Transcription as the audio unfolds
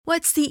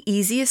What's the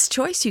easiest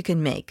choice you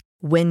can make?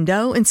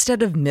 Window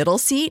instead of middle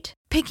seat?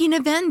 Picking a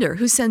vendor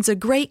who sends a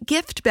great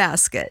gift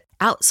basket?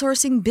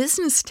 Outsourcing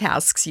business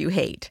tasks you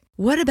hate?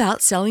 What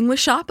about selling with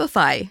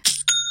Shopify?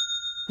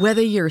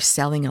 Whether you're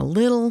selling a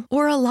little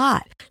or a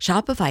lot,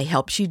 Shopify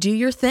helps you do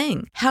your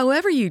thing,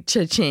 however you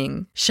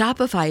cha-ching.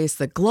 Shopify is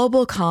the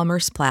global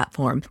commerce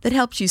platform that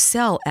helps you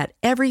sell at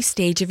every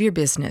stage of your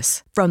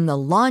business. From the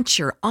launch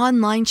your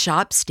online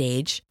shop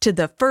stage to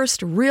the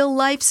first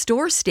real-life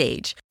store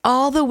stage,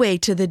 all the way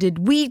to the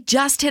did we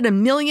just hit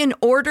 1 million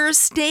orders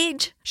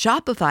stage.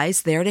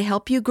 Shopify's there to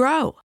help you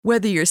grow.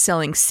 Whether you're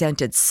selling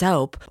scented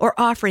soap or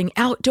offering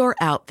outdoor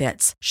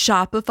outfits,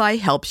 Shopify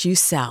helps you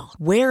sell.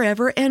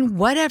 Wherever and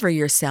whatever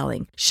you're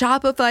selling,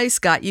 Shopify's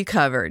got you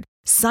covered.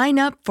 Sign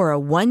up for a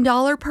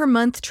 $1 per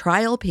month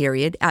trial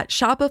period at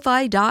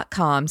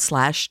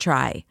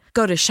shopify.com/try.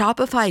 Go to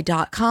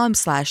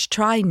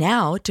shopify.com/try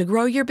now to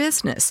grow your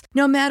business,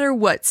 no matter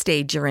what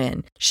stage you're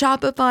in.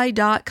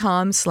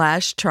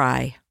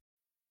 Shopify.com/try.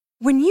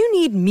 When you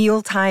need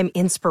mealtime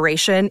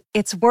inspiration,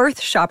 it's worth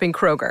shopping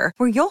Kroger,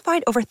 where you'll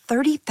find over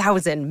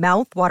 30,000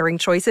 mouth-watering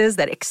choices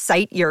that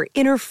excite your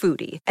inner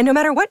foodie. And no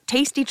matter what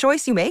tasty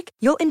choice you make,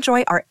 you'll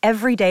enjoy our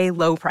everyday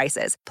low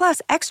prices, plus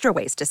extra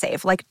ways to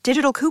save, like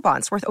digital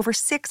coupons worth over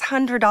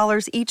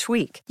 $600 each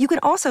week. You can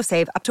also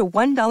save up to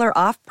 $1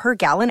 off per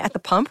gallon at the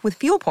pump with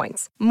fuel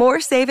points.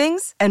 More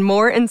savings and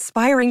more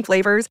inspiring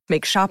flavors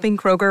make shopping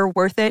Kroger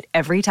worth it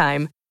every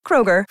time.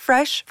 Kroger,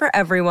 fresh for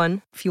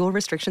everyone. Fuel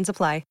restrictions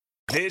apply.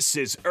 This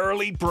is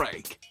Early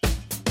Break.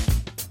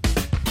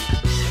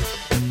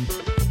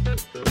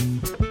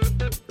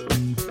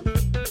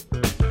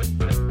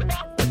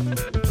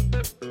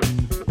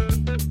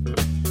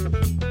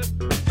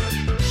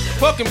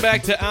 Welcome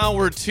back to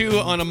Hour 2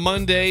 on a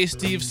Monday.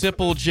 Steve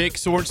Sipple, Jake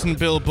Sorensen,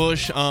 Bill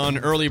Bush on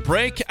Early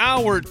Break.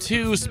 Hour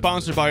 2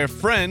 sponsored by our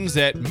friends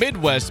at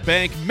Midwest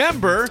Bank.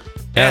 Member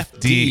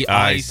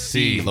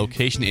FDIC.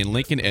 Location in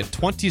Lincoln at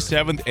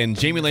 27th and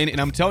Jamie Lane. And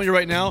I'm telling you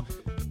right now,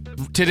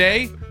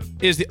 today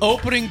is the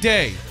opening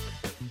day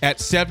at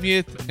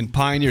 70th and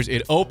Pioneers.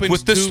 It opens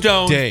with the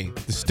stone. Today.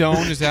 The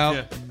stone is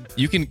out.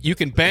 Yeah. You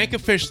can bank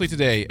officially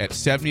today at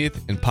 70th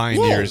and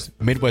Pioneers.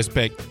 Whoa. Midwest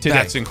Bank today.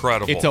 That's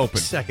incredible. It's open.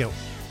 Second.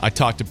 I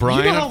talked to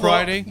Brian on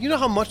Friday. You know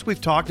how much we've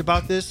talked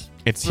about this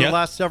for the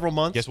last several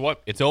months? Guess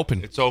what? It's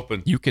open. It's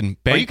open. You can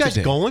bank. Are you guys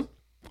today. going?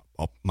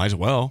 Well, might as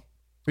well.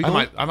 I'm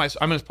going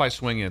to probably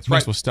swing in. Might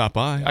as well stop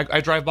by. I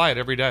drive by it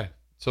every day,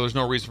 so there's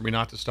no reason for me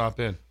not to stop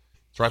in.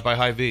 It's right by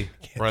High V,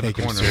 right in the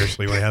corner.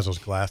 Seriously, when he has those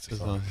glasses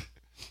on.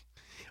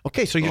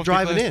 Okay, so you're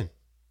driving in.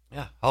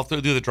 Yeah, I'll have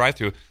to do the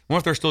drive-through. I wonder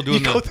if they're still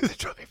doing go through the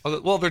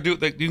drive-through. Well, you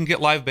can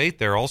get live bait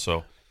there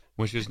also,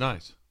 which is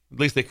nice. At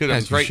least they could.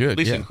 At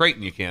least in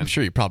Creighton you can. I'm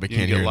sure you probably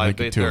can't get hear live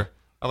Lincoln bait too. there.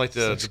 I'd like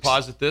to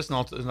deposit this, and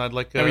I'd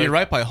like. I mean, you're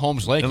right by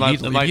Holmes Lake.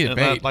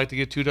 I'd like to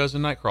get 2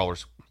 dozen night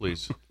crawlers,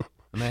 please.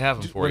 And they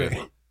have them for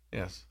you.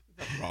 Yes.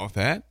 Nothing wrong with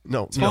that?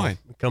 No, it's fine.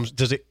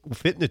 Does it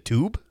fit in the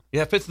tube?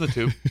 Yeah, it fits in the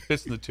tube.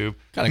 Fits in the tube.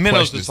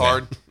 Minnows is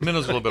hard.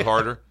 Minnows a little bit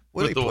harder.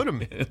 Where do they put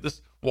them in?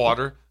 This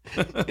water.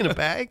 In a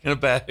bag? In a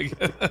bag.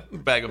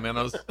 Bag of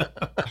minnows.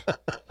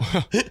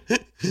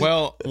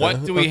 Well,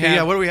 what do we have?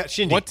 Yeah, what do we have?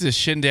 Shindy. What does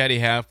Shin Daddy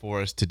have for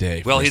us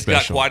today? Well, he's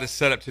got quite a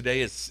setup today.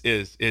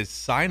 Is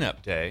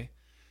sign-up day.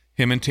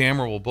 Him and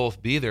Tamara will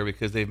both be there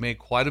because they've made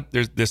quite a.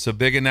 There's a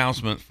big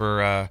announcement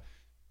for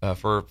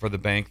the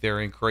bank there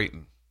in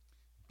Creighton.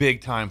 Big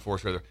time for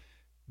us.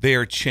 They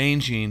are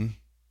changing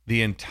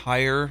the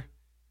entire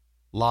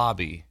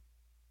lobby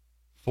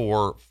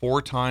for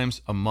 4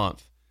 times a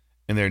month,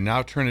 and they're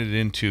now turning it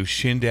into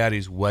Shin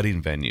Daddy's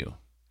wedding venue.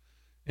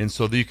 And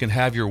so that you can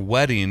have your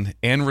wedding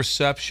and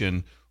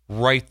reception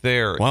right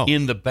there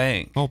in the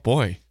bank. Oh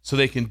boy! So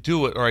they can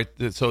do it. All right.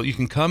 So you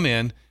can come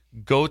in,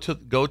 go to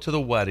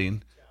the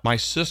wedding. My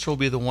sister will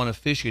be the one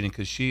officiating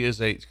because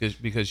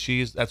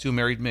that's who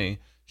married me.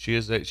 She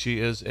is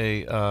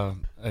a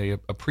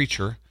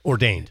preacher,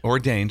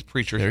 ordained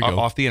preacher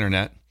off the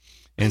internet,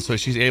 and so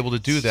she's able to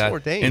do that.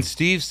 Ordained. And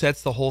Steve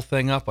sets the whole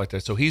thing up like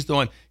that. So he's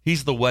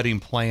the wedding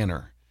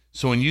planner.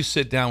 So when you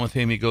sit down with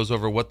him, he goes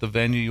over what the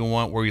venue you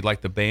want, where you'd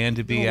like the band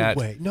to be at.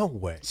 No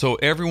way. So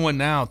everyone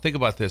now, think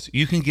about this.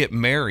 You can get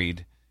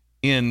married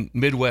in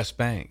Midwest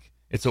Bank.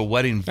 It's a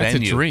wedding venue.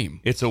 That's a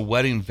dream. It's a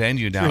wedding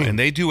venue now, and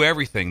they do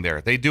everything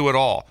there. They do it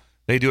all.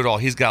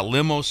 He's got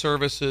limo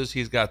services.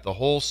 He's got the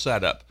whole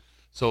setup.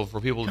 So for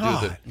people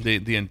to do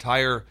the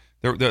entire,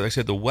 like I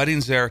said, the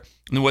wedding's there.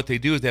 And then what they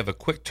do is they have a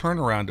quick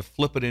turnaround to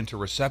flip it into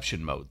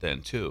reception mode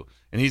then too.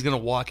 And he's going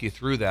to walk you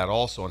through that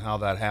also and how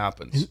that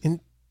happens.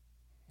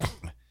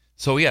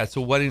 So yeah, it's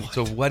a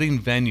wedding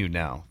venue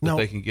now that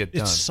they can get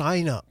done. It's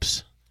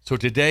sign-ups. So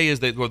today is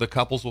where the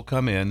couples will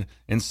come in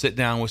and sit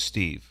down with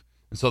Steve.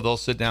 And so they'll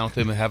sit down with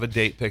him and have a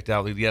date picked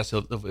out. Yes,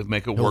 he'll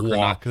make it work or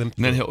not. And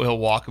then he'll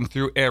walk them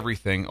through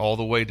everything, all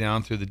the way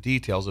down through the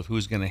details of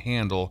who's going to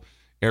handle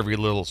every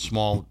little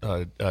small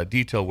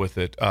detail with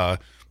it.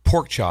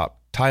 Pork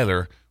Chop,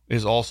 Tyler,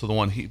 is also the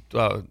one.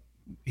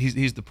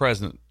 he's the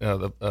president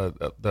of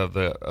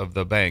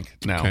the bank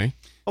now. Okay.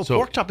 Oh, So-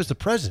 Pork Chop is the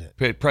president.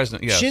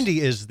 President, yes.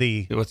 Shindy is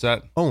the What's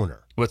that?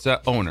 owner. What's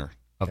that? Owner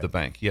of the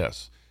bank,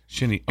 yes.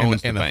 Shindy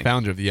owns and the the bank.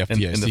 founder of the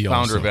FDIC and the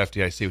founder also. of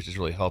FDIC, which has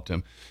really helped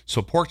him.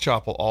 So Pork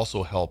Chop will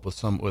also help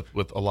with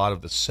with a lot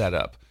of the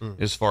setup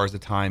as far as the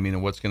timing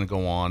and what's going to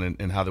go on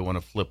and how they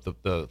want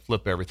to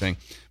flip everything.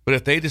 But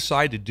if they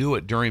decide to do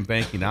it during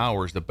banking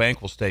hours, the bank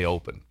will stay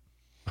open.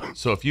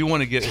 So if you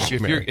want to get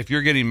if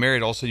you're getting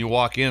married, all of a sudden you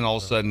walk in, all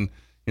of a sudden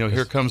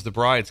here comes the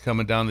bride's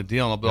coming down the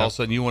deal, but all of a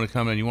sudden you want to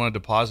come in, you want to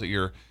deposit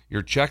your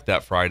check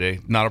that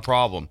Friday, not a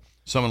problem.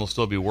 Someone will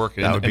still be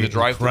working. That would be the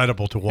drive-thru-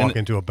 incredible to walk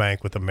into a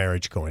bank with a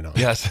marriage going on.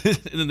 Yes,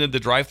 and then the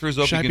drive-thru's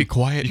open. Should I be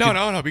quiet?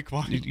 No, be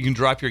quiet. You can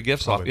drop your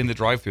gifts off in the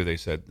drive-thru. They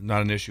said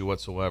not an issue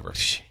whatsoever.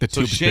 The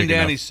So tube is Shin big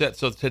enough. Danny set.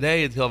 So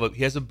today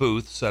he has a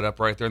booth set up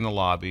right there in the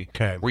lobby.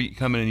 Okay. Where you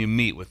come in and you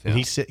meet with him.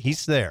 And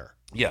he's there.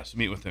 Yes,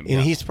 meet with him. And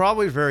yeah. he's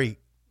probably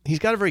he's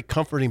got a very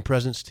comforting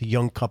presence to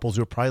young couples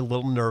who are probably a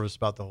little nervous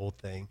about the whole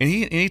thing. And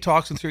he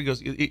talks them through. He goes.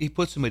 He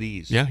puts them at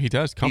ease. Yeah, he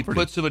does. Comforting.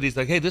 He puts them at ease.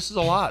 Like, hey, this is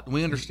a lot.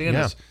 We understand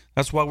Yeah. this.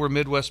 That's why we're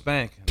Midwest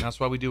Bank. And that's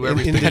why we do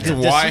everything. That's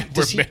Does why he- we're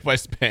does he-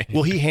 Midwest Bank.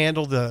 Will he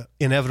handle the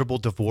inevitable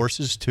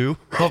divorces too?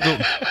 Well,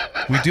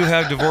 we do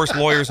have divorce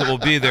lawyers that will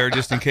be there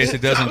just in case it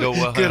doesn't go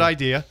well. Good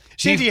idea.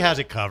 Shindy has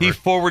it covered. He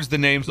forwards the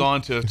names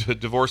on to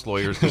divorce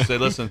lawyers to say,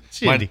 listen,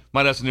 Shindy.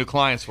 might have some new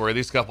clients for you.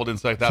 These couple didn't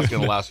think that's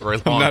going to last very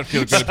long. I'm not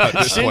feeling good about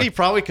this Shindy one.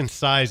 probably can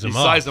size him He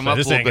up. sized them so up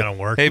this a little ain't bit. gonna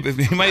work. Hey, but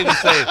he might even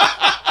say,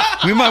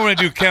 we might want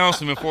to do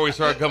counseling before we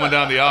start coming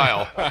down the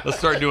aisle. Let's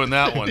start doing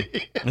that one.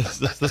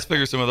 Let's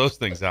figure some of those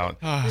things out.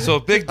 So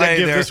big day I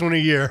give there. this one a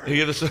year. You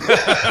give this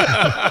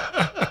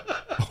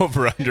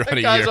Over under on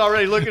a Guy's year.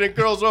 already looking at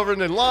girls over in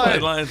the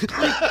line.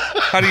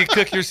 How do you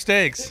cook your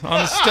steaks? On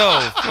the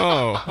stove.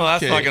 Oh, Well,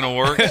 that's okay. not going to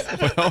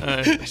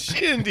work.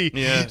 Shindy.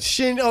 Yeah.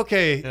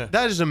 Okay,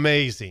 that is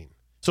amazing.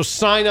 So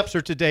sign-ups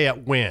are today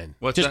at when?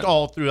 What's Just that?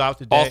 all throughout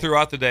the day? All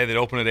throughout the day. They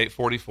open at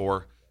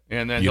 8:44,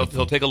 and then he'll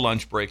Beautiful. take a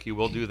lunch break. He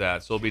will do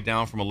that. So he'll be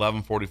down from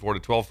 11:44 to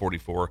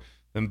 12:44,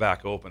 then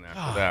back open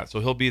after that. So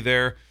he'll be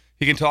there.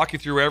 He can talk you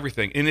through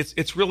everything, and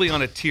it's really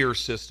on a tier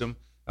system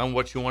on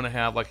what you want to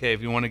have. Like, hey,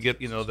 if you want to get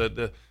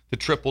the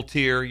triple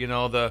tier,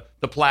 the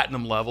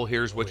platinum level,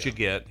 here's what you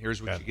get. Here's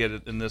what you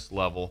get in this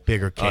level.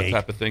 Bigger cake.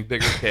 type of thing.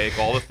 Bigger cake.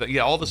 All the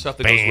all the stuff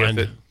that goes with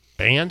it.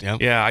 Band? Yep.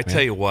 Yeah, I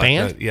tell you what.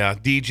 Band?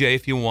 DJ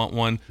if you want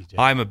one.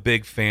 I'm a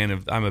big fan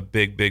of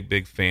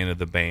big fan of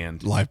the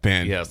band. Live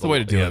band. Yeah, That's the way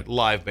to do it.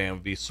 Live band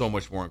would be so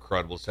much more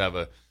incredible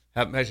to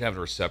imagine having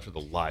a reception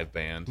with a live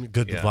band.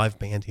 Good yeah. live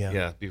band, yeah.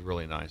 Yeah, it'd be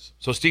really nice.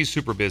 So Steve's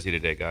super busy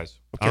today, guys.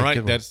 Okay, All right,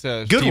 good one. that's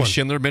Good Steve one.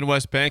 Schindler,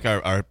 Midwest Bank,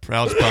 our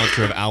proud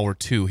sponsor of Hour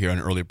 2 here on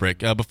Early Break.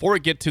 Before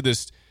we get to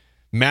this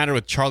matter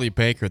with Charlie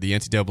Baker, the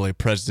NCAA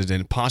president,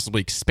 and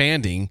possibly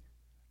expanding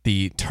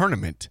the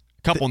tournament,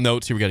 a couple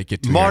notes here we got to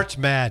get to. March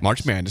here. Madness.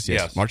 March Madness,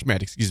 yes. Yes. March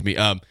Madness, excuse me.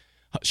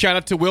 Shout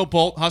out to Will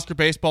Bolt, Husker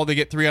Baseball. They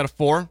get 3 out of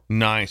 4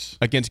 Nice.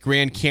 against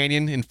Grand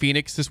Canyon in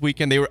Phoenix this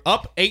weekend. They were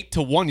up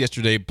 8-1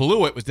 yesterday.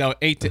 Blew it, was now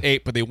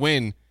 8-8, but they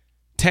win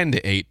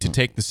 10-8 to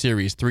take the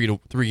series 3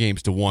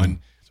 games to 1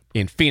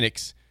 in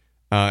Phoenix.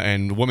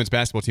 And the women's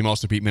basketball team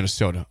also beat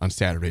Minnesota on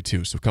Saturday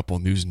too. So a couple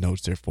of news and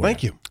notes there for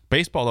Thank you.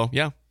 Baseball though,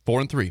 yeah,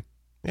 4-3.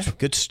 Yeah,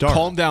 good start.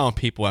 Calm down,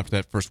 people, after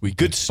that first weekend.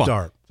 Good It's fun.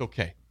 start. It's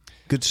okay.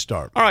 Good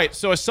start. All right,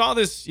 so I saw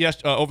this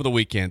over the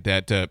weekend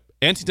that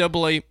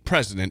NCAA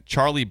President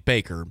Charlie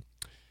Baker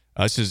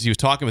says he was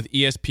talking with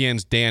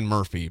ESPN's Dan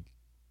Murphy.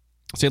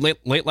 Said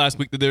late last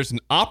week that there's an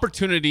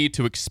opportunity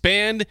to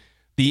expand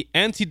the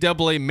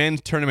NCAA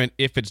men's tournament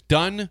if it's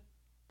done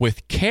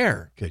with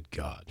care. Good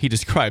God. He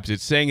describes it,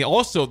 saying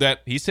also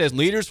that he says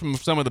leaders from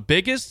some of the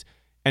biggest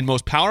and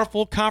most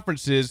powerful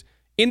conferences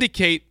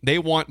indicate they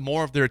want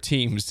more of their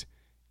teams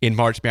in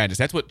March Madness.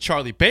 That's what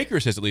Charlie Baker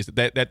says, at least,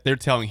 that they're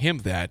telling him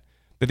that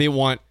they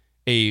want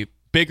a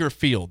bigger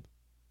field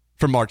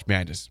for March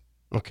Madness.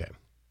 Okay.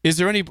 Is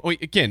there any,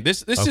 again,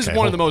 this is Okay, one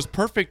hold of the most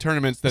perfect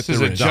tournaments that This is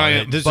there a is.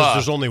 giant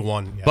There's only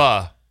one.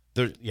 Yeah.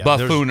 There's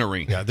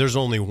buffoonery. there's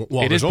only one.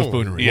 Well, It there's is only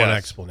buffoonery. one Yes.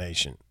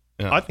 explanation.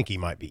 Yeah. I think he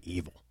might be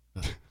evil.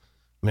 I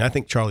mean, I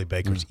think Charlie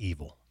Baker's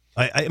evil.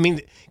 I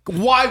mean,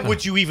 why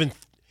would you even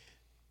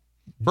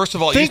First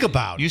of all, think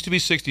about it? Used to be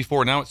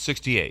 64. Now it's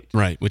 68.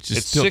 Right, which is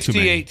It's still too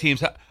many. 68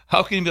 teams.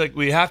 How can you be like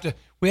we have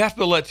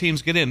to let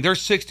teams get in?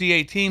 There's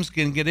 68 teams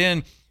can get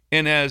in,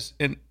 and as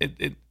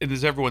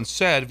everyone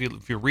said,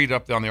 if you read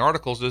up on the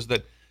articles, is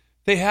that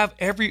they have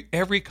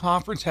every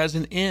conference has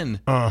an in,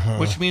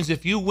 which means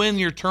if you win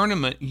your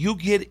tournament, you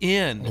get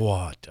in.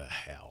 What the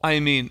hell? I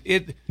mean,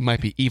 it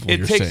Might be evil, it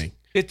you're takes saying.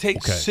 it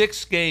takes Okay.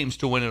 6 games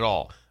to win it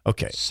all.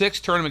 Okay. 6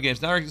 tournament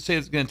games. Now you're going to say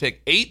it's going to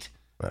take 8.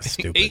 That's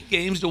stupid. 8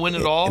 games to win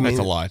it all. That's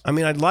a lot. I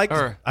mean, I'd like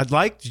Or-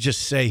 to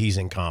just say he's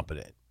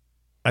incompetent.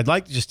 I'd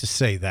like just to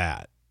say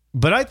that.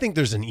 But I think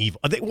there's an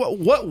evil.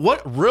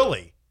 What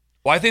really?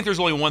 Well, I think there's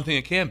only one thing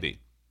it can be.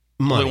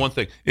 Money. Only one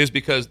thing is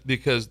because the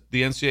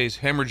NCAA is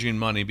hemorrhaging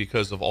money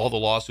because of all the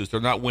lawsuits. They're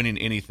not winning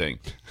anything,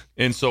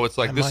 and so it's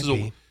like That this might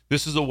is be.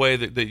 This is a way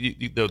that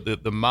the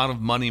amount of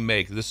money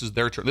make. This is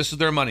their turn. This is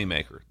their money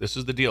maker. This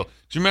is the deal. Do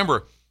you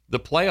remember the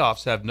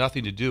playoffs have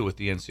nothing to do with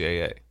the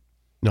NCAA?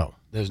 No,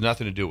 there's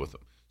nothing to do with them.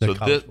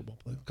 The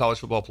college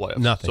football playoffs.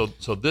 Nothing.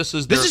 So this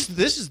is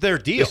this is their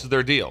deal. This is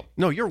their deal.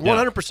 No, you're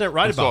 100%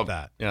 right about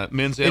that. Yeah,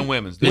 men's and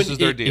women's. This is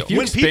their deal. If you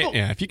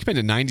expand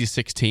to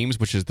 96 teams,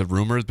 which is the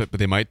rumors, but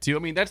they might do. I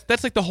mean,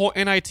 that's like the whole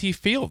NIT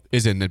field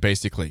is in it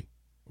basically.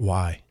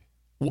 Why?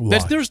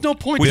 There's no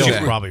point. Bill's to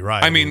that. probably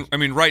right. I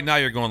mean, right now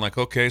you're going like,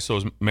 okay, so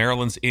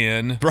Maryland's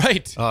in,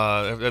 right?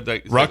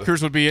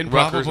 Rutgers would be in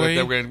probably.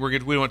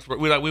 We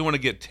want to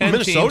get 10.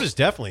 Minnesota's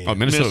definitely in. Oh,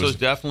 Minnesota's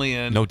definitely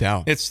in, no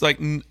doubt. It's like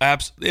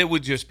it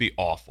would just be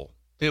awful.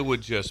 It would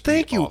just.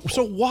 Thank be you. Awful.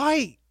 So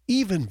why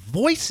even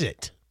voice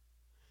it?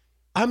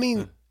 I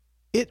mean,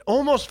 it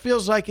almost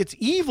feels like it's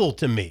evil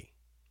to me.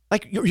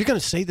 Like you're going to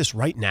say this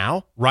right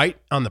now, right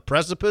on the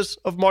precipice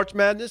of March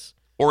Madness.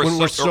 Or when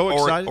we're so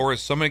excited? Or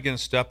is somebody going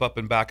to step up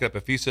and back up?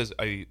 If he says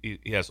he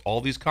has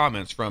all these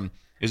comments from,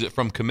 is it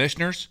from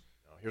commissioners?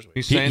 No, here's what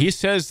he's saying. He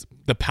says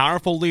the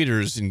powerful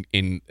leaders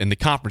in the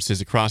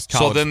conferences across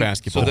college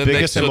basketball. The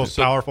biggest and most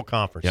powerful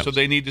conference. Yep. So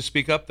they need to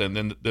speak up then.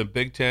 Then the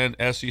Big Ten,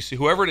 SEC,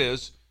 whoever it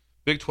is,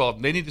 Big 12,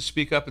 they need to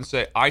speak up and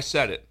say, I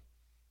said it.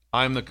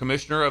 I'm the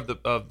commissioner of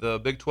the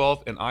Big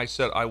 12, and I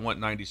said I want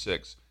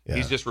 96. Yeah.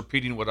 He's just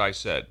repeating what I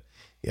said.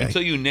 Yeah.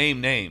 Until you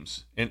name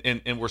names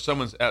and where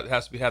someone's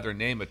has to have their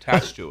name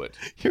attached to it.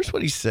 Here's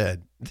what he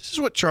said. This is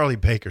what Charlie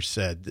Baker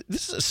said.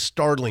 This is a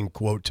startling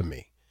quote to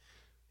me.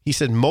 He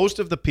said, most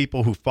of the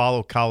people who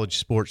follow college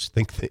sports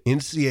think the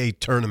NCAA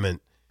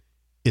tournament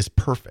is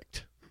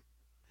perfect.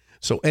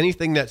 So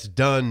anything that's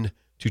done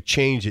to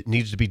change it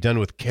needs to be done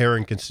with care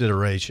and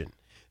consideration.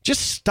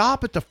 Just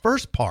stop at the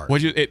first part.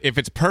 If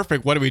it's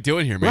perfect, what are we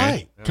doing here, man?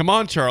 Right. Come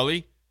on,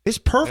 Charlie. It's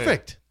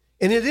perfect. Hey.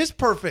 And it is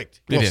perfect.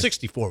 Well,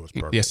 64 was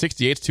perfect. Yeah,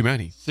 68's too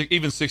many.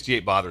 Even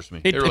 68 bothers me.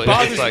 It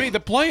bothers me.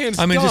 The play-in's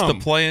dumb. Just the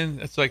play-in.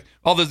 It's like,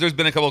 there's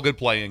been a couple of good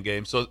play-in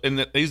games. So,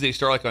 and these they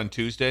start like on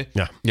Tuesday.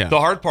 Yeah. The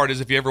hard part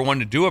is if you ever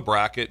wanted to do a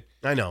bracket.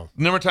 I know.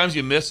 The number of times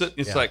you miss it,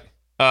 it's like,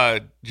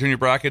 junior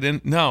bracket in?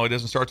 No, it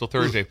doesn't start till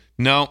Thursday.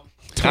 No,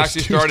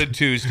 actually started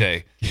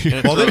Tuesday.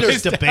 Well, then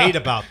there's debate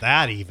about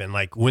that even.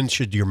 Like, when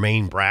should your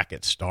main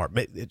bracket start?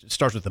 It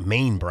starts with the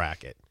main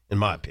bracket, in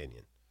my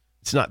opinion.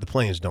 It's not, the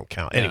play-ins don't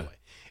count.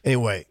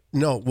 Anyway,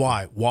 no,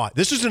 why?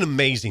 This is an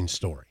amazing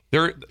story.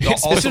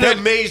 It's an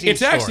amazing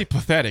story. Actually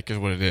pathetic is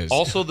what it is.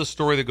 Also, the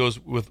story that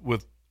goes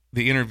with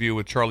the interview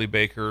with Charlie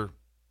Baker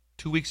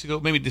 2 weeks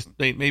ago,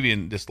 maybe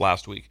in this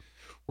last week,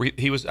 where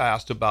he was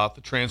asked about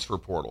the transfer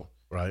portal.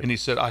 Right. And he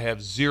said, I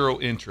have zero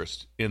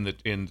interest in the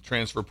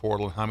transfer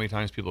portal and how many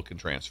times people can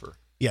transfer.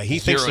 Yeah, he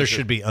thinks there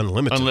should be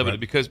unlimited. Unlimited, right?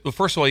 because, well,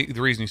 first of all,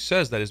 the reason he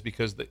says that is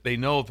because they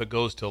know if it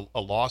goes to a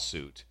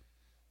lawsuit,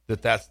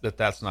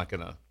 that's not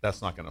gonna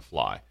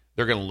fly.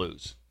 They're going to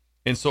lose.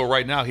 And so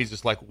right now he's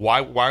just like,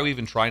 why are we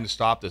even trying to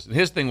stop this? And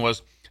his thing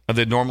was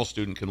the normal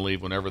student can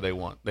leave whenever they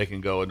want. They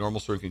can go. A normal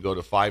student can go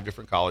to 5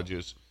 different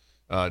colleges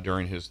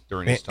during his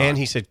time. And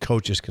he said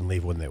coaches can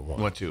leave when they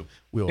want.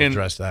 We'll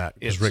address that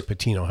because Rick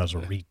Pitino has a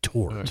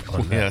retort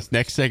on that. Yes,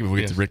 next segment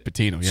we'll get to Rick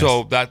Pitino. Yes.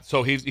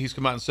 So he's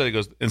come out and said, he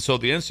goes, and so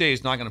the NCAA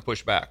is not going to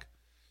push back.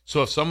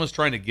 So if someone's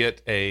trying to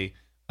get a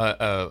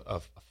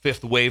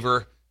fifth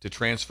waiver to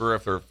transfer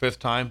if they're fifth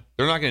time,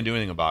 they're not going to do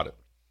anything about it.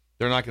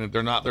 They're not.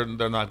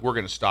 We're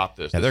going to stop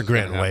this. Yeah, they're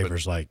granting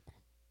waivers like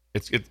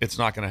it's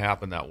not going to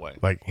happen that way.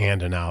 Like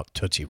handing out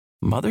Tootsie.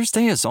 Mother's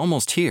Day is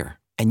almost here,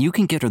 and you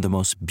can get her the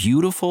most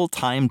beautiful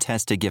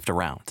time-tested gift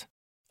around.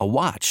 A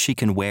watch she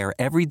can wear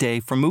every day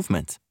from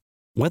Movement.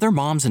 Whether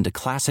mom's into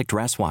classic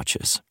dress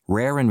watches,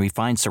 rare and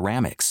refined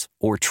ceramics,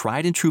 or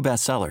tried and true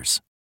bestsellers,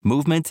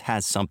 Movement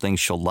has something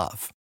she'll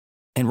love.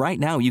 And right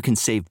now you can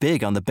save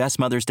big on the best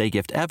Mother's Day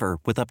gift ever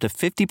with up to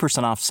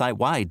 50% off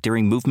site-wide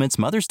during Movement's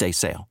Mother's Day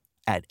sale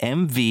at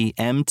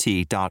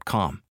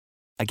MVMT.com.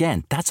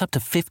 Again, that's up to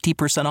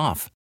 50%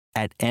 off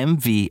at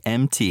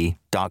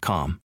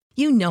MVMT.com.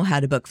 You know how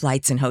to book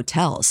flights and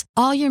hotels.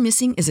 All you're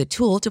missing is a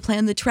tool to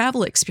plan the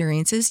travel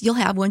experiences you'll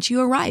have once you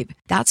arrive.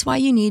 That's why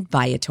you need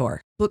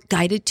Viator. Book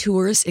guided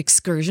tours,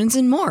 excursions,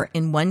 and more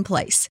in one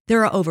place.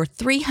 There are over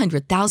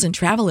 300,000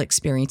 travel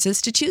experiences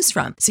to choose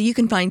from, so you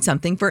can find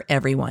something for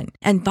everyone.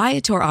 And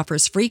Viator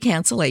offers free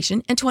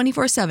cancellation and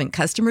 24/7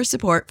 customer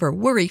support for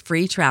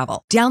worry-free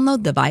travel.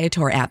 Download the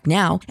Viator app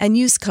now and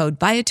use code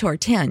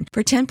Viator10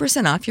 for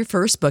 10% off your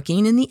first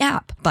booking in the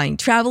app. Find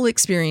travel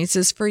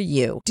experiences for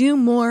you. Do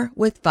more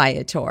with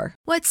Viator.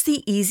 What's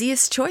the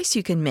easiest choice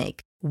you can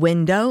make?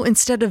 Window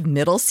instead of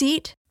middle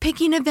seat?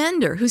 Picking a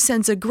vendor who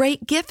sends a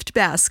great gift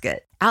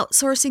basket?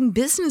 Outsourcing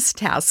business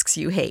tasks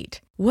you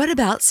hate? What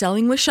about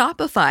selling with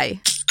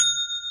Shopify?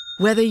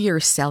 Whether you're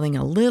selling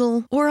a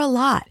little or a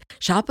lot,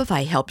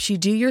 Shopify helps you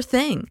do your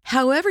thing,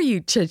 however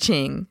you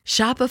cha-ching.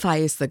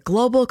 Shopify is the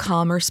global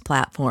commerce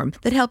platform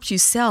that helps you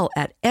sell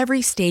at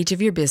every stage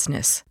of your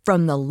business.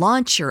 From the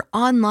launch your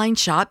online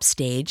shop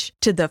stage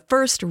to the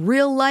first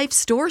real-life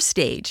store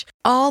stage,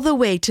 all the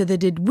way to the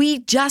did we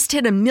just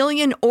hit 1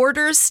 million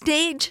orders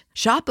stage.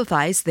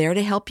 Shopify's there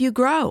to help you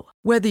grow.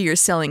 Whether you're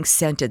selling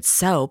scented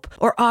soap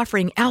or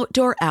offering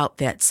outdoor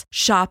outfits,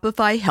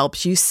 Shopify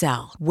helps you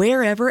sell.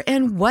 Wherever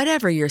and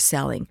whatever you're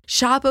selling,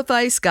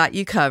 Shopify's got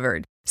you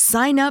covered.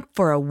 Sign up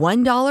for a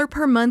 $1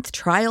 per month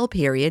trial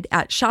period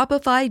at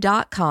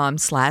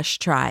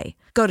shopify.com/try.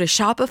 Go to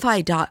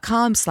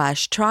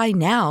shopify.com/try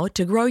now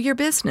to grow your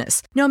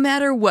business, no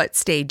matter what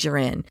stage you're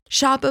in.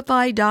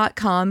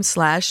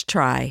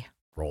 Shopify.com/try.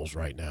 Rolls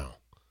right now.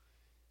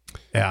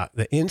 Yeah,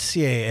 the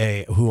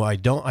NCAA, who I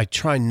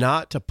try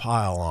not to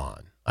pile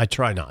on. I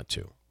try not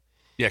to.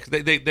 Yeah,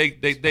 because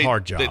they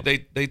hard job.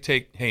 They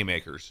take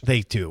haymakers. They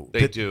do.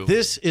 They do.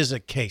 This is a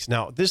case.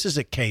 Now, this is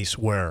a case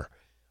where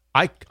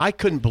I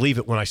couldn't believe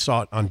it when I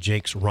saw it on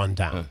Jake's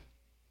rundown.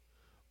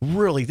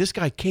 Really, this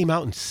guy came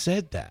out and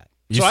said that.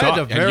 So I had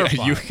to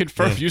verify. You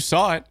confirmed you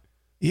saw it.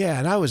 Yeah,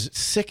 and I was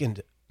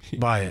sickened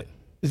by it.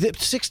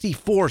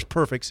 64 is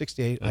perfect.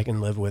 68 I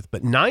can live with,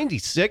 but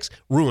 96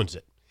 ruins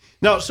it.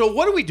 Now, so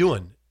what are we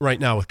doing right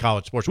now with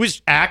college sports? We're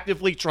just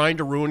actively trying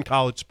to ruin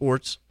college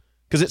sports?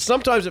 Because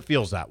sometimes it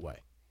feels that way.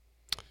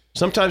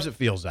 Sometimes it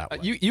feels that way.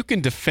 You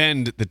can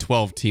defend the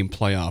 12-team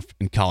playoff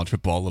in college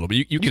football a little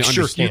bit. You can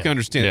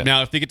understand it.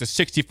 Now, if they get to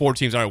 64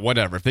 teams, all right,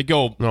 whatever. If they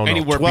go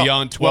anywhere 12,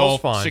 beyond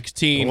 12, 12's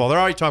 16. Well, they're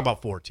already talking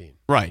about 14.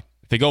 Right.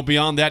 If they go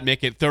beyond that,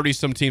 make it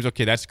 30-some teams,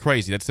 okay, that's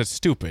crazy. That's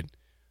stupid.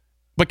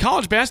 But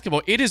college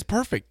basketball, it is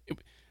perfect.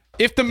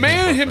 If the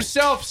man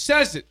himself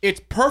says it,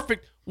 it's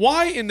perfect.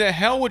 Why in the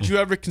hell would you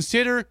ever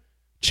consider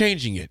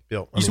changing it?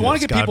 Bill, you just want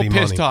to get people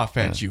pissed off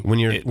at you. When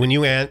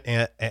you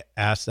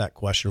ask that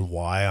question,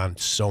 why on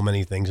so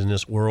many things in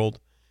this world,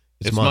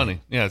 it's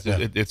money. Yeah,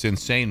 it's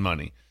insane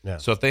money. Yeah.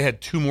 So if they had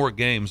 2 more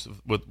games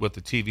with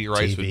the TV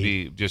rights, would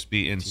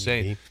be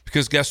insane. TV.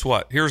 Because guess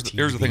what? Here's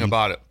the thing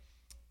about it.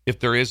 If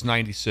there is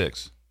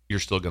 96, you're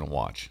still going to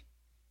watch,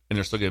 and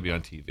they're still going to be on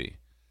TV.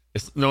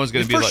 No one's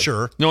going to be like,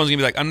 sure. No one's going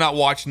to be like, I'm not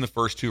watching the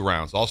first 2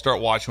 rounds. I'll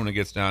start watching when it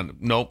gets down.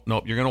 Nope.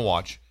 You're going to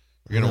watch.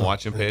 You're going to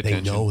watch and pay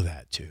attention. They know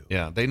that too.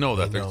 Yeah, they know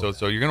that.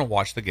 So you're going to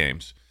watch the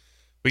games.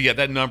 But yeah,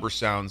 that number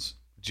sounds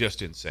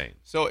just insane.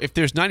 So if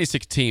there's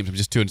 96 teams, I'm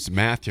just doing some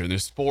math here, and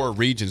there's 4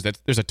 regions,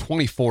 there's a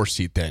 24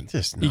 seed then.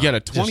 You get a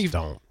 20.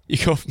 You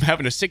go from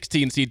having a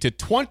 16 seed to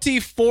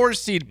 24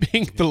 seed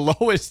being the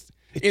lowest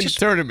in the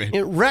tournament.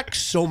 It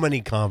wrecks so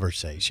many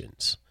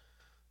conversations.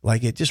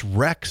 Like, it just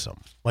wrecks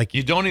them. Like,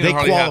 you don't even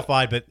they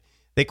qualified, but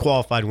they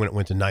qualified when it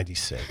went to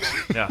 96.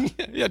 Yeah.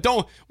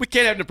 We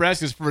can't have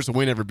Nebraska's first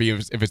win ever be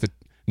if it's a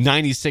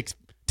 96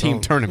 team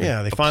tournament.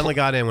 Yeah, they finally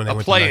got in when they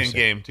went to 96. A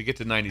play-in game to get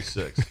to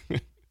 96.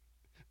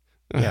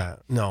 Yeah,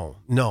 no,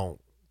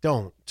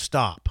 don't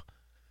stop.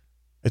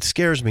 It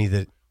scares me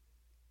that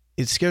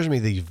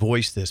you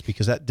voice this,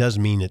 because that does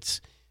mean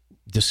it's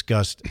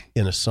discussed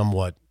in a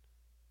somewhat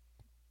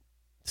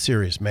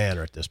serious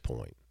manner at this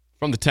point.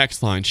 From the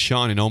text line,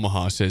 Sean in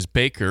Omaha says,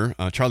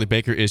 Charlie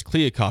Baker is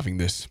Kliakoffing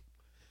this.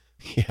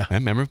 Yeah. I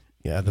remember.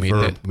 Yeah, the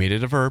verb. Made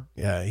it a verb.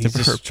 Yeah, he's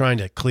just trying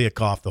to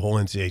Kliakoff the whole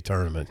NCAA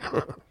tournament.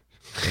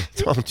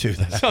 Don't do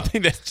that.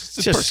 Something that's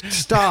just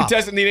stop. It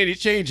doesn't need any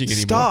changing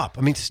anymore. Stop.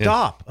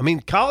 Stop. Yeah.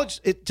 College,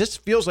 it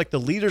just feels like the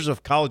leaders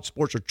of college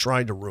sports are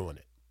trying to ruin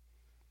it.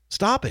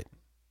 Stop it.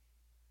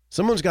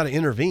 Someone's got to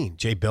intervene.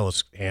 Jay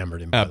Billis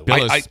hammered him, by the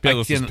way.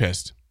 Billis was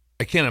pissed.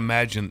 I can't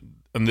imagine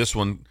on this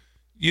one.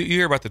 You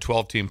hear about the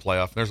 12-team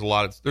playoff. There's a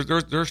lot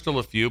of there's still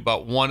a few,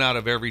 about 1 out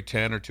of every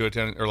 10 or 2 out of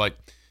 10 are like,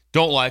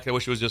 don't like. I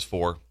wish it was just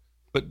 4.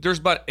 But there's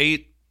about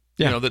 8,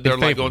 that they're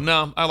like, going,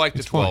 no, I like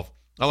the 12. Fine.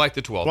 I like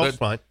the 12. That's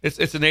fine. It's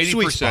an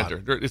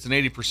 80%er. It's an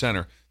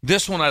 80%er.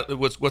 This one,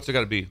 what's it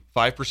got to be?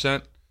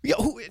 5%? Yeah.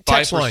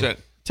 Text line.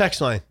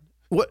 Text line.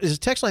 What is a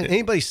text line?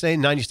 Anybody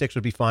saying 96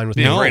 would be fine with?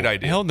 No, great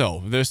idea. Hell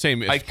no. They're saying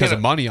because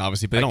of money,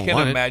 obviously, but they don't want it. I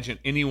can't imagine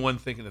anyone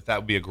thinking that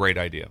would be a great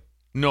idea.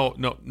 No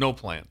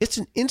plan. It's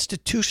an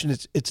institution.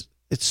 It's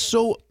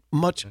so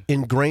much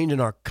ingrained in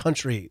our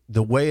country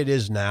the way it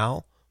is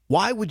now.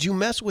 Why would you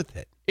mess with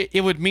it?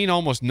 It would mean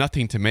almost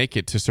nothing to make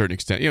it to a certain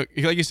extent.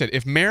 Like you said,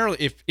 if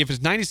Maryland, if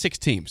it's 96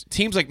 teams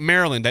like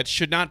Maryland that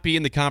should not be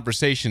in the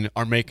conversation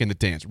are making the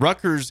dance.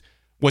 Rutgers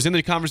was in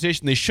the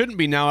conversation. They shouldn't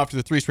be now after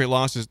the 3 straight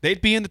losses.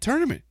 They'd be in the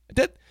tournament.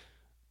 That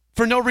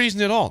for no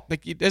reason at all.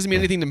 Like, it doesn't mean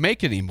anything to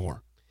make it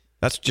anymore.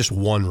 That's just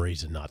one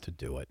reason not to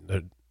do it.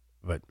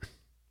 But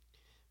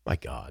my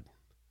God,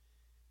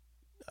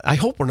 I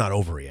hope we're not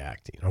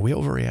overreacting. Are we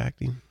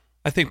overreacting?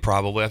 I think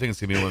probably. I think it's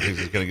gonna be one of the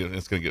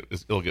things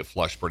it'll get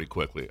flushed pretty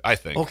quickly. I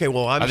think. Okay,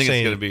 well, I think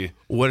saying, it's gonna be.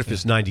 What if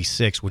it's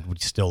 96? Would we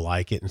still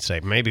like it and say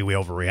maybe we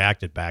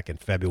overreacted back in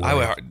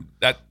February?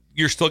 That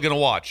you're still gonna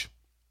watch,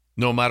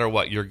 no matter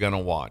what. You're gonna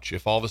watch.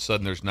 If all of a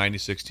sudden there's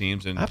 96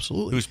 teams and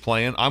absolutely who's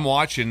playing, I'm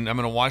watching. I'm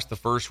gonna watch the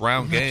first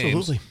round games.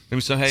 Absolutely.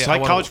 Maybe say, hey, it's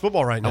like college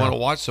football right now. I want to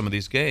watch some of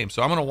these games,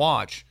 so I'm gonna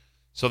watch.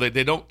 So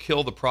they don't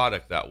kill the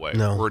product that way.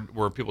 No.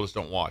 Where people just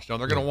don't watch. No,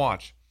 they're gonna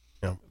watch.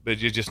 No.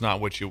 But it's just not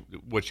what you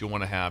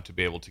want to have to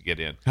be able to get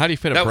in. How do you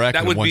fit a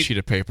bracket on one sheet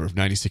of paper of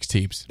 96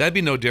 teams? That'd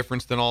be no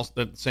difference than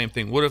the same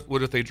thing. What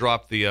if they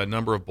drop the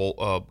number of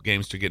bowl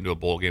games to get into a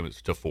bowl game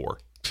to 4?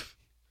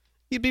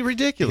 You'd be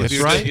ridiculous,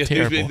 That's right? right?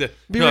 Terrible. Be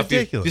ridiculous.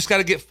 ridiculous. You just got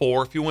to get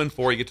 4. If you win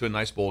 4, you get to a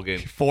nice bowl game.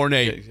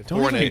 4-8.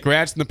 4-8.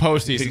 Congrats in the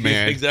postseason,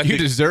 man. Exactly. You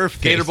deserve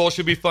this. Gator Bowl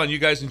should be fun. You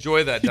guys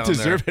enjoy that You down there.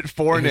 deserve it.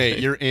 4-8.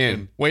 You're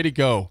in. Way to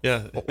go.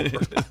 Yeah.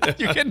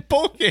 You're getting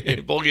bowl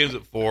game. Bowl games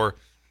at 4.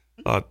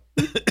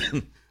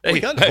 Hey,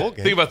 got the bowl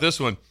game. Think about this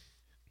one.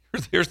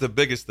 Here's the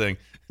biggest thing.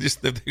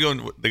 Just they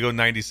go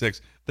 96.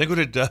 Think what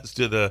it does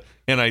to the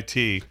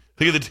NIT.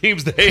 Think of the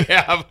teams they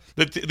have.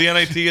 The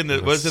NIT and the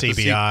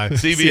CBI.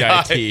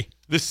 CBI. CIT.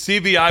 The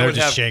CBI They're would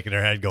just have shaking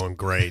their head, going,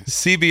 "Great."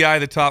 CBI.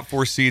 The top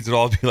 4 seeds would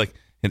all be like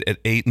at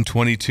 8 and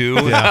 22.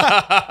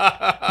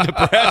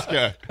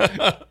 Nebraska.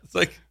 It's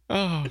like,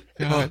 Oh,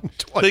 God.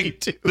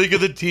 22. think of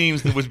the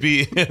teams that would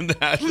be in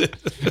that.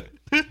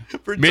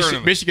 For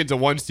tournament. Michigan's a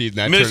 1 seed in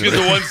that Michigan's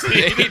tournament. a 1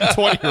 seed. 8 and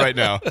 20 right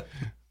now.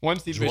 1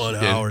 seed Juwan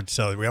Michigan. Howard.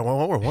 So we're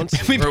 1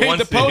 seed. We Or made one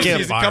the seed. You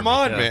can't postseason. fire Come me.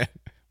 on, Yeah. man.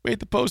 Made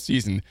the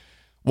postseason.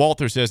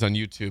 Walter says on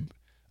YouTube,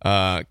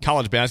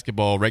 college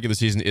basketball regular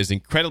season is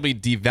incredibly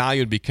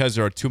devalued because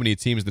there are too many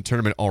teams in the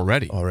tournament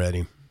already.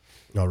 Already.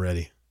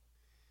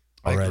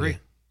 I agree.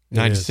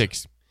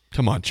 96.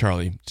 Come on,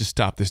 Charlie. Just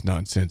stop this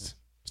nonsense.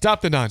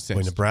 Stop the nonsense.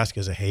 Boy,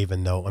 Nebraska's a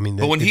haven, though. I mean,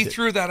 But when he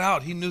threw that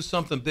out, he knew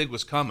something big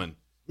was coming.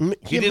 He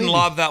didn't maybe.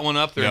 lob that one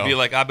up there and No. be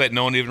like, I bet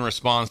no one even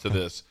responds to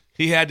this.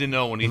 He had to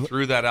know when he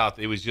threw that out,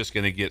 it was just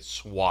going to get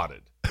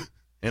swatted.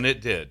 And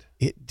it did.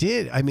 It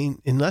did. I mean,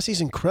 unless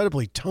he's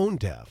incredibly tone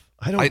deaf.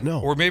 I don't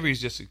know. Or maybe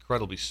he's just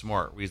incredibly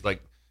smart. He's like,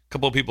 a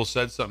couple of people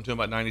said something to him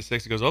about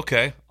 96. He goes,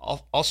 okay,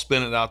 I'll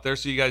spin it out there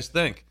so you guys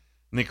think.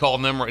 And he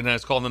called them, and I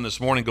was calling them this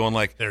morning going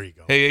like, There you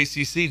go. Hey,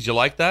 ACC, did you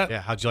like that?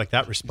 Yeah, how'd you like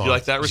that response? you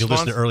like that Did you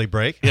listen response? to Early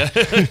Break? Yeah.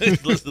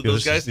 Listen to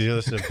those guys? Did you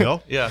listen to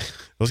Bill? Yeah.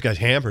 Those guys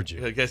hammered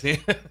you. Yeah, guys,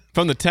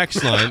 From the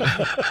text line,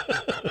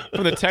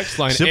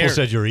 Simple Aaron,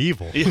 said you're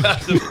evil.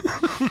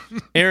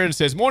 Aaron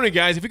says, morning,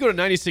 guys. If we go to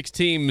 96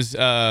 teams,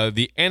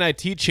 the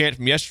NIT chant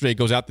from yesterday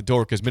goes out the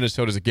door because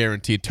Minnesota's a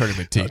guaranteed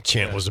tournament team. That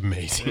chant was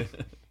amazing.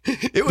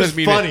 It was Doesn't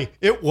mean funny.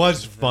 It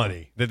was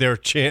funny that they were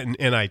chanting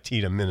NIT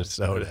to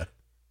Minnesota.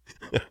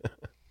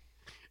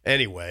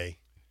 Anyway,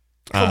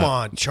 come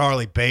on,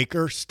 Charlie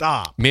Baker,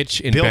 stop. Mitch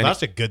and Bill, Benny.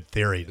 that's a good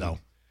theory, though.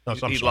 No,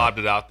 I'm he sorry. lobbed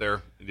it out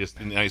there.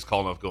 Now he's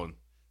calling off going,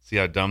 see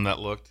how dumb that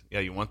looked? Yeah,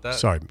 you want that?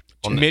 Sorry.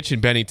 Mitch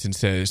in Bennington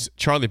says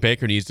Charlie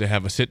Baker needs to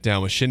have a sit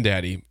down with Shin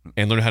Daddy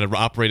and learn how to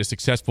operate a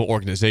successful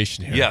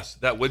organization here. Yes,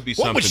 that would be What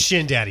something. would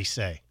Shin Daddy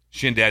say?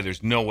 Shin Dad,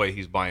 there's no way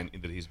he's buying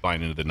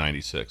into the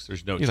 96.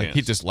 There's no He's chance. like,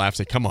 he just laughs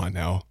like, come on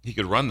now. He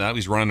could run that.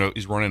 He's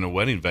running a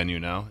wedding venue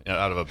now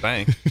out of a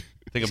bank.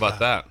 Think about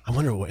that. I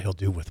wonder what he'll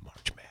do with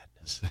March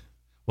Madness.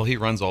 Well, he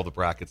runs all the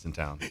brackets in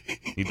town.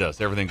 He does.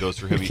 Everything goes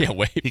through him. Can't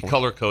wait He for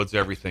color codes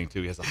everything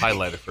too. He has a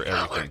highlighter for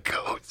everything.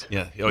 Codes.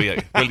 Yeah. Oh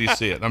yeah. Where do you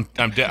see it? I'm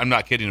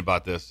not kidding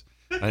about this.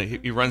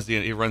 He runs the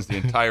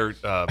entire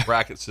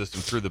bracket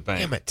system through the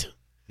bank. Damn it.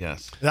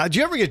 Yes. Did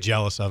you ever get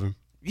jealous of him?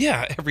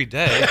 Yeah. Every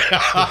day.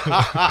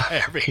 Every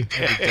Every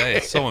day.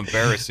 It's so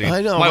embarrassing.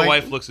 I know, My like-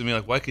 wife looks at me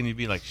like, "Why can you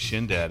be like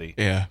Shin Daddy?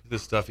 Yeah. Look at the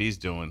stuff he's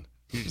doing.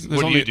 What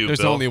do only- you do, there's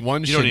Bill? only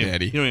one You don't Shin even-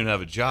 Daddy. You don't even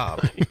have a job."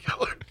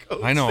 Color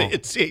codes. I know. The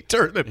NCAA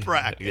tournament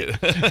bracket.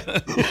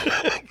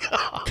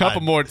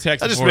 Couple more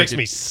texts. That just before we makes get-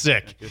 me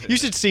sick. You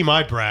should see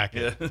my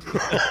bracket.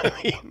 I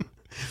mean,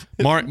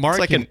 Mark it's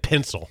like in, in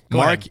pencil. Go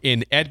Mark ahead.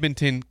 in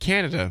Edmonton,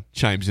 Canada,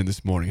 chimes in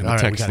this morning on the All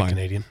right, we text got a line.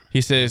 Canadian.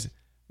 He says,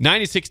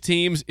 96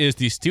 teams is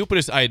the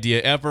stupidest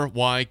idea ever.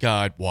 Why,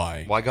 God,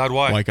 why? Why God?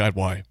 Why? Why, God,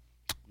 why?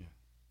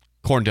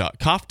 Corn Dog,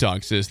 Cough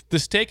Dog says, the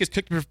steak is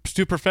cooked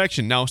to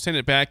perfection. Now send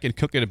it back and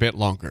cook it a bit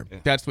longer.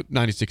 That's what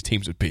 96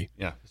 teams would be.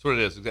 Yeah, that's what it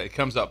is. It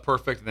comes out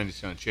perfect, and then you're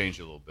just going to change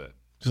it a little bit.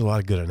 There's a lot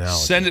of good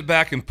analogy. Send it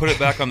back and put it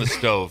back on the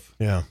stove.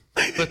 Yeah.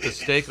 Put the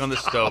steak on the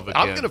stove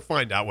again. I'm going to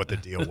find out what the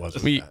deal was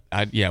with We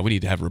that.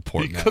 need to have a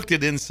report He on that. cooked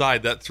it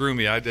inside. That threw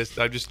me. I just.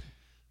 I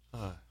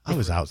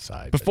was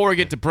outside. Before we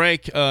get to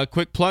break,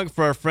 quick plug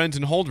for our friends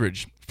in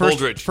Holdridge.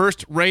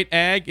 First rate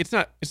ag. It's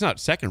not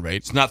second rate.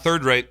 It's not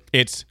third rate.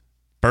 It's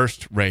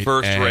first rate.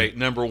 First ag. rate.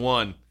 Number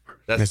one.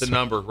 That's That's the right.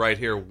 number right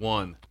here.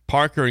 1.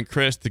 Parker and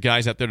Chris, the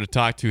guys out there to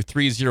talk to,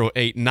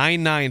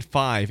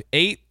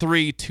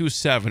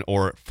 308-995-8327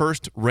 or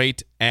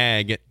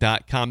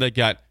firstrateag.com. They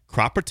got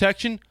crop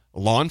protection,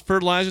 lawn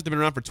fertilizer. They've been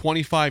around for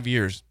 25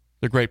 years.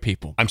 They're great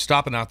people. I'm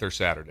stopping out there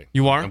Saturday.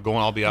 You are?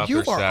 I'll be out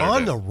You there are Saturday.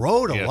 on the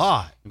road a Yes.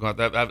 lot. I'm going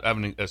to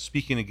have a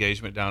speaking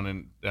engagement down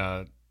in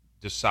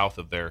just south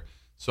of there.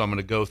 So I'm going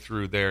to go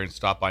through there and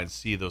stop by and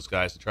see those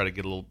guys and try to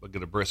get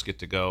a brisket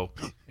to go,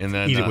 and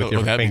then Eat it with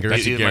your that'd be- fingers.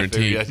 that's a eat it with my guarantee.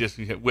 finger. Yeah, just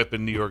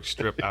whipping New York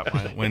strip out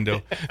my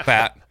window,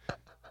 fat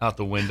out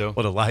the window.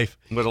 What a life.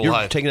 What a You're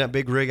life. taking that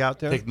big rig out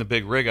there? Taking the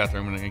big rig out there.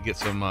 I'm going to get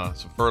some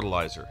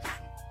fertilizer.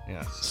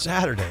 Yes,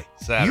 Saturday.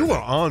 Saturday. You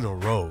are on the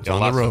road. yeah, a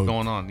on lot the of road. stuff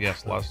going on.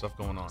 Yes, a lot of stuff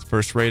going on.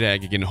 First rate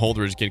ag again.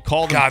 Holdridge again.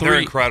 Call them. God, they're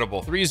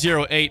incredible.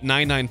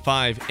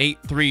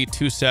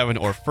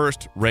 308-995-8327 or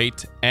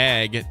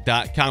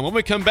firstrateag.com. When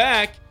we come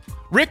back,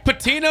 Rick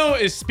Pitino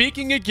is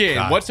speaking again.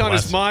 God What's on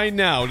bless his him. mind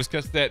now? We'll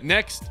discuss that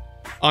next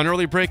on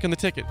Early Break on the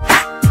Ticket.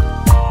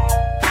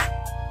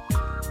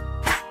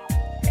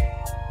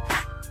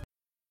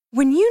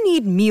 When you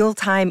need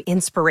mealtime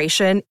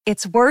inspiration,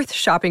 it's worth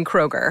shopping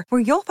Kroger, where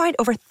you'll find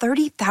over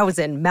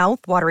 30,000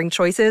 mouth-watering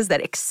choices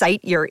that excite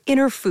your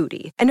inner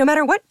foodie. And no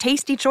matter what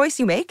tasty choice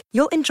you make,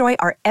 you'll enjoy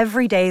our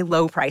everyday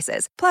low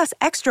prices, plus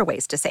extra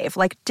ways to save,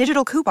 like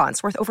digital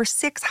coupons worth over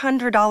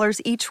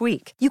 $600 each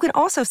week. You can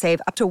also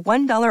save up to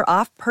 $1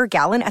 off per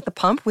gallon at the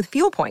pump with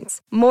fuel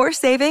points. More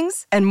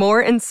savings and more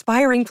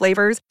inspiring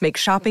flavors make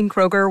shopping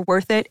Kroger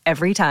worth it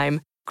every time.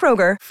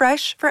 Kroger,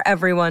 fresh for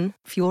everyone.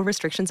 Fuel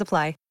restrictions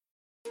apply.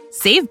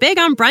 Save big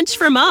on brunch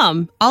for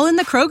mom, all in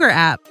the Kroger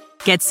app.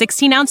 Get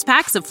 16-ounce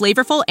packs of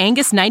flavorful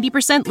Angus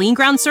 90% lean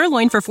ground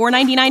sirloin for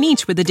 $4.99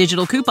 each with a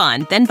digital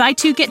coupon. Then buy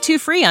 2, get 2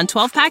 free on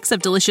 12 packs of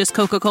delicious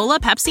Coca-Cola,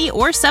 Pepsi,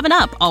 or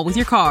 7-Up, all with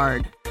your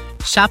card.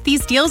 Shop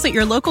these deals at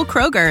your local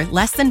Kroger,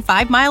 less than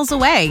 5 miles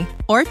away.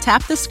 Or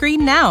tap the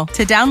screen now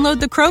to download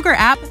the Kroger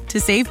app to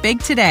save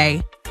big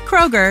today.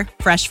 Kroger,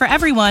 fresh for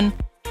everyone.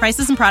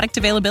 Prices and product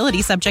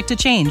availability subject to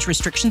change.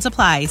 Restrictions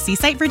apply. See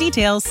site for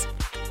details.